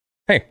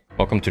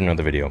Welcome to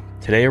another video.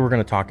 Today we're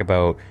going to talk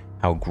about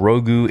how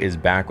Grogu is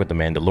back with the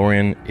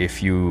Mandalorian.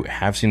 If you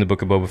have seen the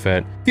Book of Boba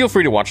Fett, feel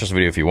free to watch this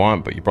video if you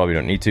want, but you probably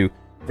don't need to.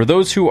 For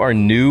those who are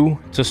new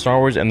to Star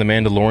Wars and the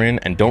Mandalorian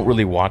and don't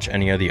really watch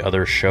any of the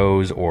other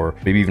shows, or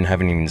maybe even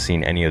haven't even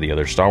seen any of the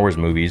other Star Wars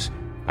movies,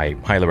 I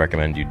highly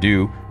recommend you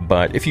do.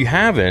 But if you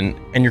haven't,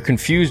 and you're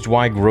confused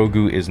why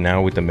Grogu is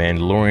now with the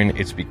Mandalorian,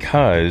 it's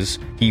because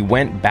he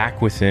went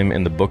back with him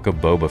in the Book of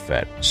Boba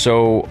Fett.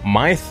 So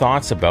my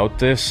thoughts about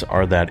this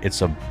are that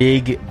it's a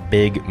big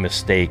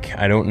mistake.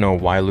 I don't know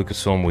why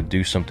Lucsafilm would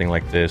do something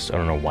like this. I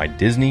don't know why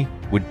Disney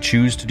would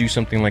choose to do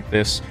something like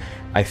this.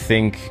 I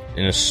think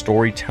in a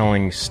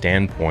storytelling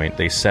standpoint,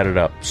 they set it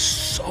up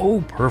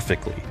so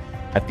perfectly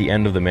at the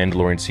end of The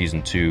Mandalorian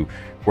Season 2,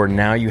 where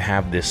now you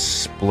have this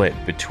split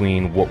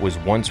between what was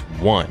once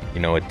one,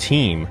 a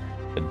team,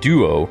 a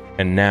duo,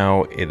 and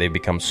now they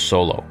become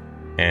solo.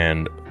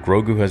 And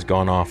Grogu has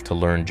gone off to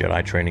learn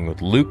Jedi training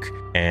with Luke,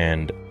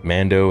 and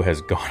Mando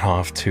has gone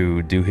off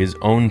to do his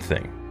own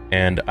thing.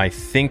 And I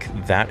think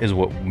that is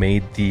what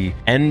made the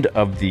end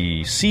of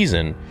the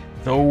season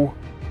so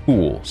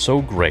cool,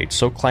 so great,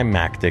 so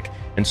climactic,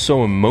 and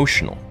so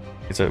emotional.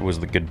 It was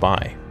the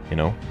goodbye,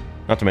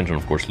 Not to mention,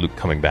 of course, Luke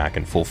coming back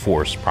in full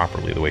force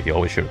properly, the way he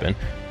always should have been.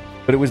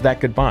 But it was that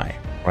goodbye,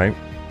 right?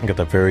 You got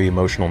that very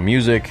emotional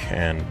music,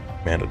 and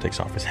Mando takes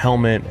off his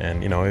helmet,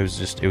 and,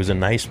 it was a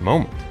nice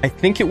moment. I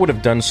think it would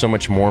have done so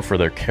much more for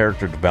their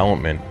character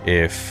development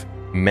if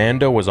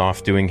Mando was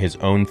off doing his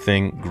own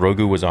thing,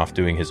 Grogu was off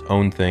doing his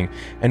own thing,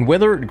 and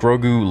whether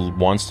Grogu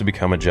wants to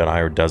become a Jedi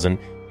or doesn't,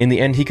 in the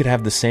end, he could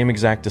have the same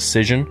exact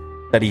decision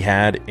that he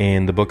had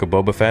in the Book of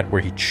Boba Fett,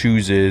 where he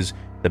chooses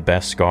the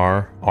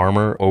Beskar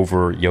armor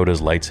over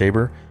Yoda's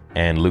lightsaber,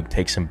 and Luke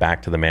takes him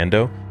back to the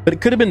Mando. But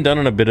it could have been done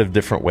in a bit of a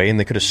different way, and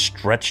they could have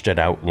stretched it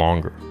out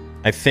longer.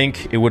 I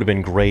think it would have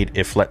been great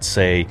if, let's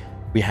say,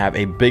 we have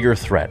a bigger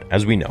threat,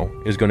 as we know,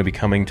 is going to be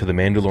coming to the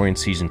Mandalorian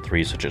Season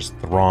 3, such as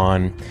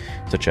Thrawn,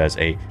 such as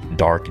a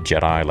dark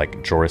Jedi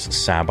like Joruus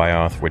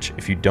C'baoth, which,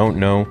 if you don't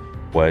know,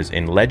 was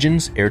in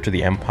Legends, Heir to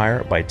the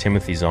Empire by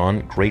Timothy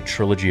Zahn, great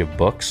trilogy of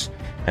books.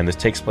 And this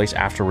takes place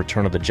after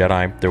Return of the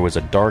Jedi. There was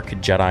a dark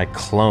Jedi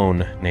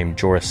clone named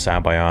Joruus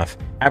C'baoth.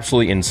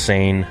 Absolutely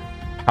insane,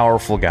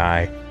 powerful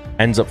guy.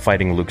 Ends up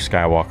fighting Luke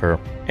Skywalker.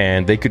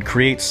 And they could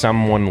create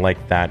someone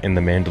like that in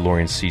The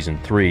Mandalorian Season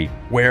 3,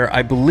 where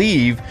I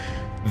believe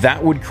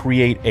that would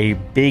create a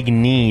big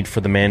need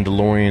for the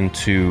Mandalorian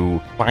to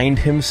find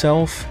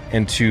himself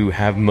and to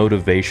have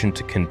motivation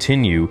to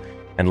continue.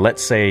 And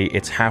let's say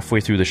it's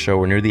halfway through the show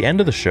or near the end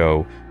of the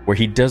show where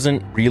he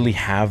doesn't really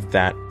have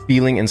that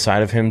feeling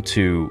inside of him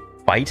to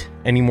fight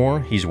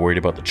anymore. He's worried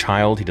about the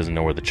child. He doesn't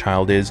know where the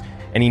child is.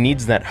 And he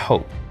needs that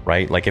hope,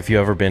 right? Like if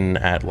you've ever been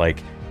at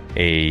like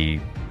a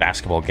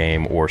basketball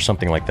game or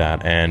something like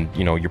that, and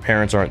your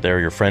parents aren't there,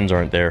 your friends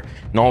aren't there,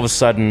 and all of a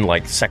sudden,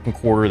 like second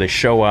quarter, they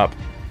show up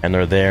and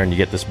they're there and you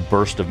get this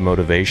burst of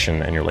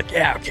motivation and you're like,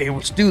 yeah, okay,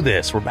 let's do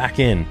this. We're back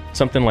in.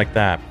 Something like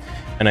that.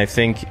 And I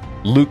think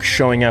Luke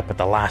showing up at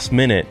the last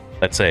minute,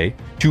 let's say,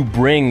 to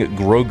bring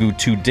Grogu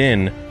to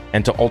Din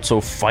and to also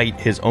fight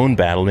his own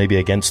battle, maybe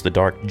against the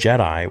Dark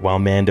Jedi, while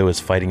Mando is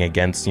fighting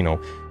against,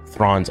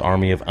 Thrawn's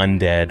army of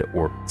undead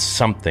or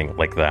something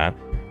like that,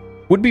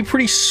 would be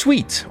pretty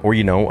sweet. Or,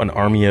 an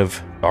army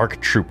of Dark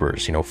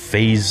Troopers,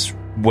 phase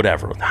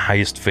whatever, the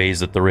highest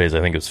phase that there is.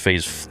 I think it was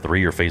phase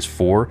 3 or phase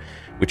 4,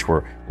 which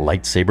were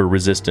lightsaber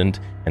resistant,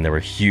 and they were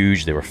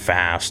huge, they were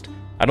fast.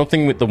 I don't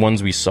think the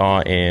ones we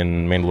saw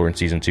in Mandalorian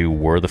Season 2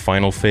 were the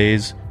final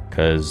phase,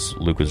 because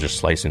Luke was just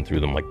slicing through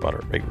them like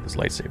butter, right, with his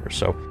lightsaber.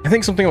 So I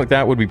think something like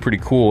that would be pretty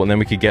cool, and then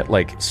we could get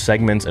like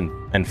segments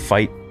and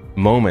fight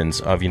moments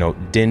of,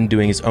 Din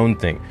doing his own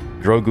thing,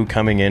 Grogu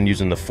coming in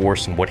using the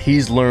Force and what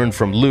he's learned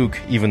from Luke,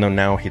 even though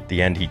now at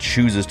the end he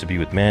chooses to be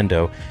with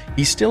Mando.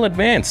 He's still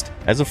advanced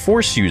as a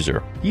Force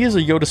user. He is a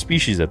Yoda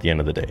species at the end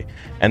of the day.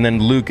 And then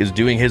Luke is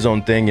doing his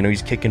own thing,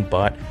 he's kicking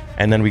butt.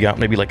 And then we got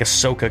maybe like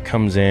Ahsoka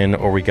comes in,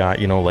 or we got,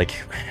 like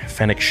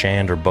Fennec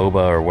Shand or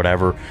Boba or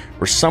whatever,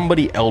 or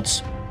somebody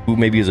else who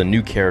maybe is a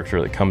new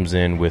character that comes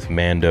in with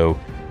Mando,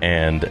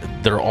 and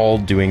they're all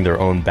doing their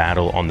own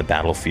battle on the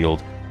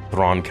battlefield.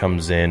 Thrawn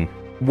comes in,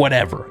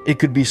 whatever. It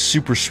could be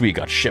super sweet.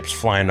 Got ships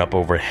flying up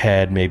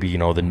overhead, maybe,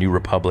 the New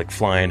Republic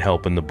flying,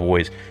 helping the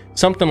boys.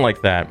 Something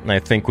like that, and I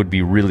think would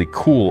be really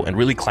cool and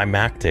really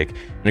climactic,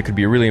 and it could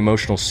be a really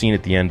emotional scene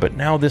at the end. But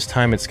now this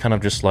time it's kind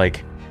of just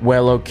like,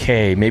 well,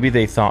 okay, maybe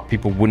they thought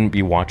people wouldn't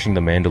be watching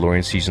The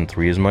Mandalorian Season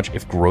 3 as much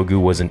if Grogu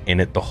wasn't in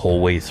it the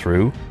whole way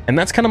through. And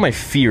that's kind of my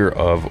fear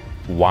of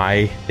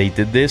why they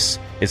did this,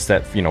 is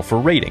that, for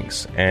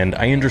ratings. And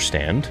I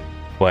understand,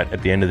 but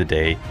at the end of the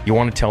day, you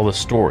want to tell the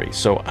story.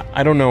 So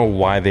I don't know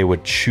why they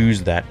would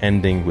choose that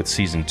ending with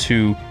Season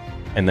 2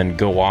 and then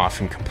go off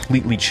and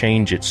completely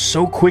change it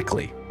so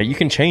quickly. You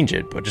can change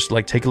it, but just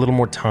take a little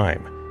more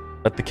time.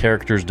 Let the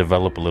characters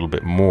develop a little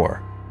bit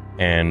more.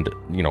 And,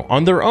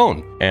 on their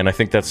own. And I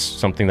think that's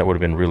something that would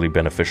have been really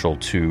beneficial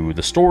to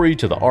the story,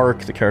 to the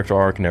arc, the character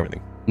arc, and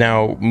everything.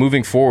 Now,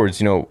 moving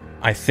forwards,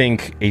 I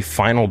think a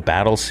final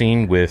battle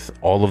scene with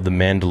all of the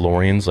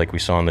Mandalorians, like we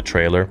saw in the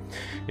trailer,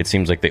 it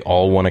seems like they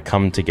all want to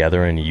come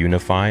together and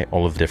unify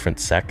all of the different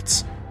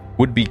sects,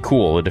 would be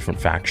cool, the different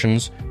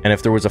factions. And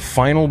if there was a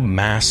final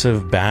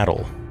massive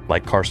battle,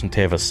 like Carson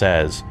Teva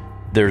says,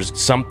 there's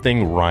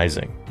something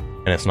rising,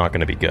 and it's not going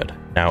to be good.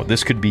 Now,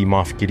 this could be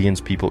Moff Gideon's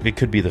people, it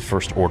could be the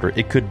First Order,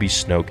 it could be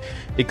Snoke,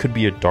 it could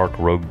be a dark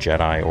rogue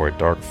Jedi or a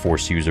dark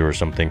Force user or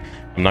something.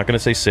 I'm not going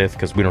to say Sith,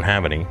 because we don't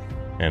have any,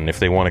 and if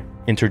they want to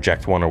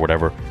interject one or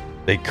whatever,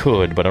 they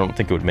could, but I don't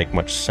think it would make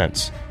much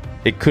sense.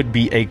 It could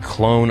be a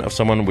clone of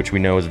someone, which we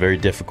know is very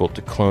difficult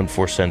to clone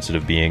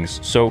Force-sensitive beings,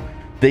 so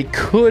they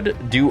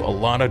could do a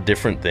lot of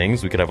different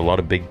things. We could have a lot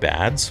of big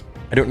bads.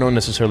 I don't know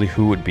necessarily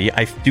who would be.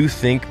 I do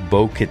think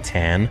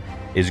Bo-Katan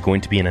is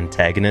going to be an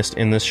antagonist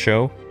in this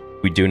show.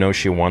 We do know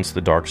she wants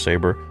the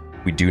Darksaber.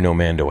 We do know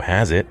Mando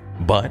has it.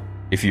 But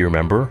if you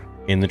remember,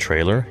 in the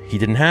trailer, he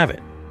didn't have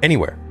it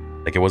anywhere.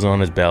 Like, it wasn't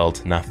on his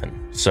belt,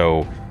 nothing.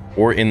 So,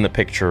 or in the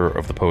picture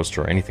of the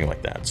poster or anything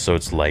like that. So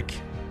it's like,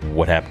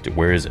 what happened to,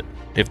 where is it?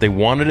 If they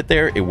wanted it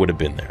there, it would have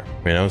been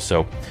there,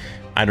 So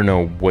I don't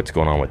know what's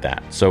going on with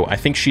that. So I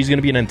think she's going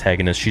to be an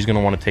antagonist. She's going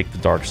to want to take the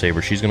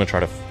Darksaber. She's going to try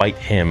to fight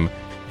him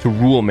to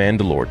rule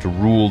Mandalore, to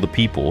rule the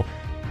people.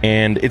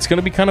 And it's going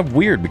to be kind of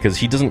weird because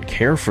he doesn't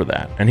care for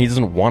that. And he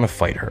doesn't want to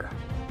fight her.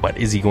 But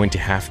is he going to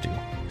have to?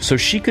 So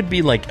she could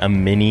be like a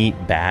mini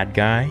bad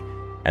guy.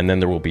 And then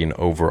there will be an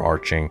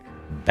overarching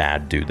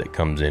bad dude that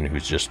comes in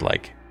who's just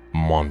like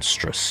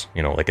monstrous.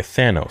 Like a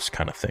Thanos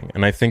kind of thing.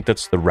 And I think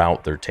that's the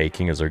route they're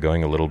taking, as they're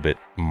going a little bit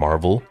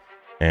Marvel.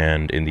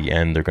 And in the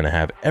end, they're going to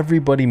have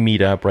everybody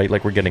meet up, right?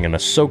 Like, we're getting an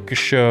Ahsoka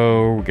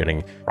show.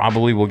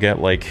 We'll get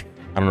like,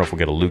 I don't know if we'll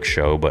get a Luke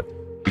show, but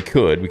we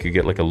could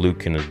get like a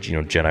Luke and a,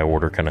 Jedi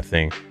Order kind of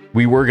thing.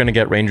 We were going to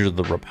get Rangers of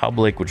the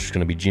Republic, which is going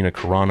to be Gina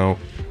Carano,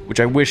 which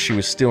I wish she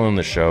was still in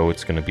the show.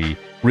 It's going to be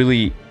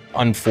really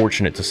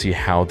unfortunate to see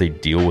how they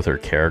deal with her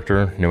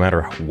character. No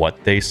matter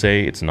what they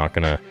say, it's not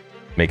going to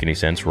make any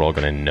sense. We're all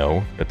going to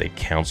know that they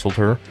canceled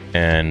her,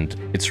 and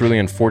it's really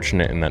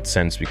unfortunate in that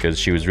sense because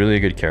she was really a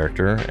good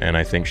character, and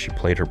I think she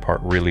played her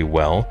part really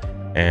well,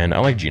 and I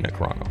like Gina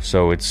Carano.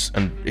 So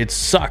it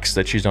sucks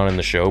that she's not in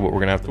the show, but we're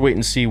gonna have to wait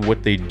and see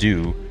what they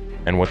do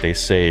and what they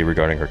say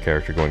regarding her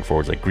character going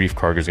forwards. Like, Grief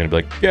Karga is gonna be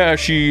like, yeah,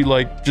 she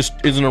like just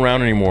isn't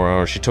around anymore,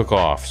 or she took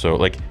off. So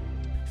like,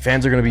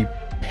 fans are gonna be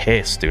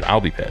pissed, dude.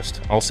 I'll be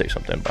pissed. I'll say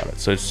something about it.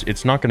 So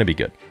it's not gonna be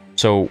good.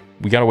 So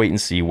we gotta wait and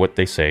see what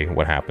they say,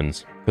 what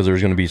happens, because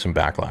there's going to be some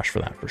backlash for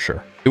that for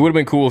sure. It would have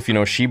been cool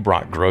if, she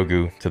brought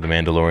Grogu to the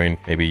Mandalorian,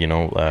 maybe,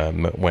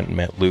 went and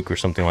met Luke or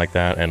something like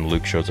that, and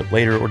Luke shows up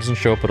later or doesn't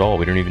show up at all.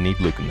 We don't even need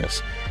Luke in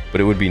this.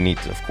 But it would be neat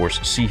to, of course,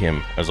 see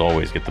him, as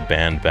always, get the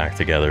band back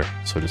together,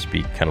 so to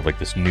speak, kind of like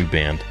this new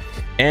band.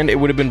 And it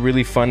would have been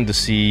really fun to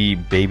see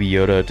Baby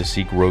Yoda, to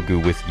see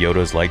Grogu with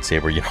Yoda's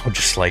lightsaber,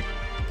 just like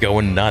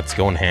going nuts,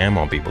 going ham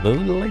on people. The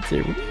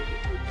lightsaber.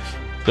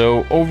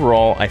 So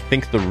overall, I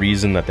think the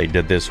reason that they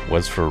did this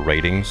was for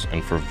ratings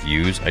and for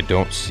views. I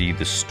don't see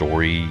the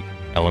story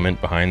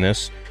element behind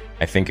this.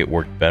 I think it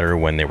worked better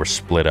when they were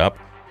split up.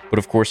 But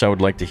of course, I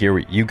would like to hear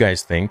what you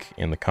guys think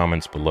in the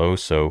comments below.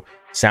 So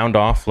sound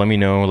off, let me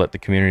know, let the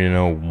community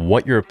know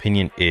what your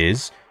opinion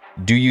is.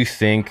 Do you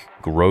think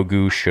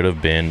Grogu should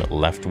have been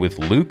left with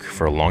Luke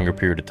for a longer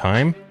period of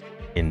time,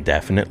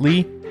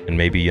 indefinitely? And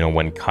maybe,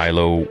 when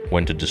Kylo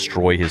went to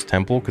destroy his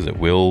temple, because it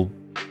will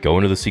go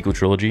into the sequel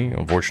trilogy,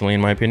 unfortunately,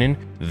 in my opinion,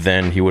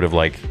 then he would have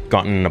like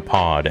gotten in a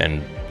pod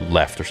and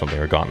left or something,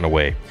 or gotten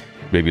away.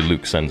 Maybe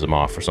Luke sends him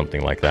off or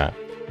something like that.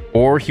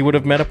 Or he would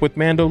have met up with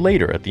Mando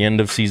later at the end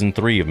of season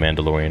 3 of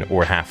Mandalorian,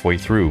 or halfway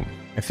through.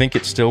 I think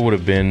it still would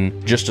have been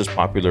just as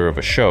popular of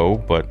a show,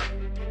 but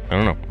I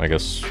don't know. I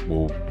guess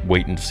we'll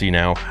wait and see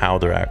now how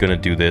they're going to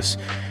do this,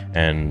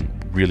 and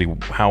really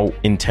how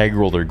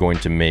integral they're going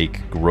to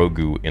make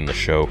Grogu in the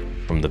show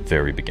from the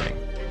very beginning.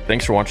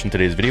 Thanks for watching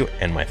today's video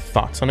and my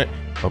thoughts on it.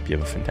 Hope you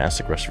have a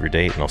fantastic rest of your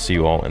day, and I'll see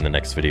you all in the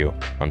next video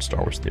on Star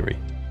Wars Theory.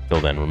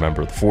 Till then,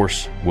 remember, the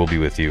Force will be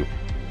with you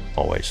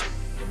always.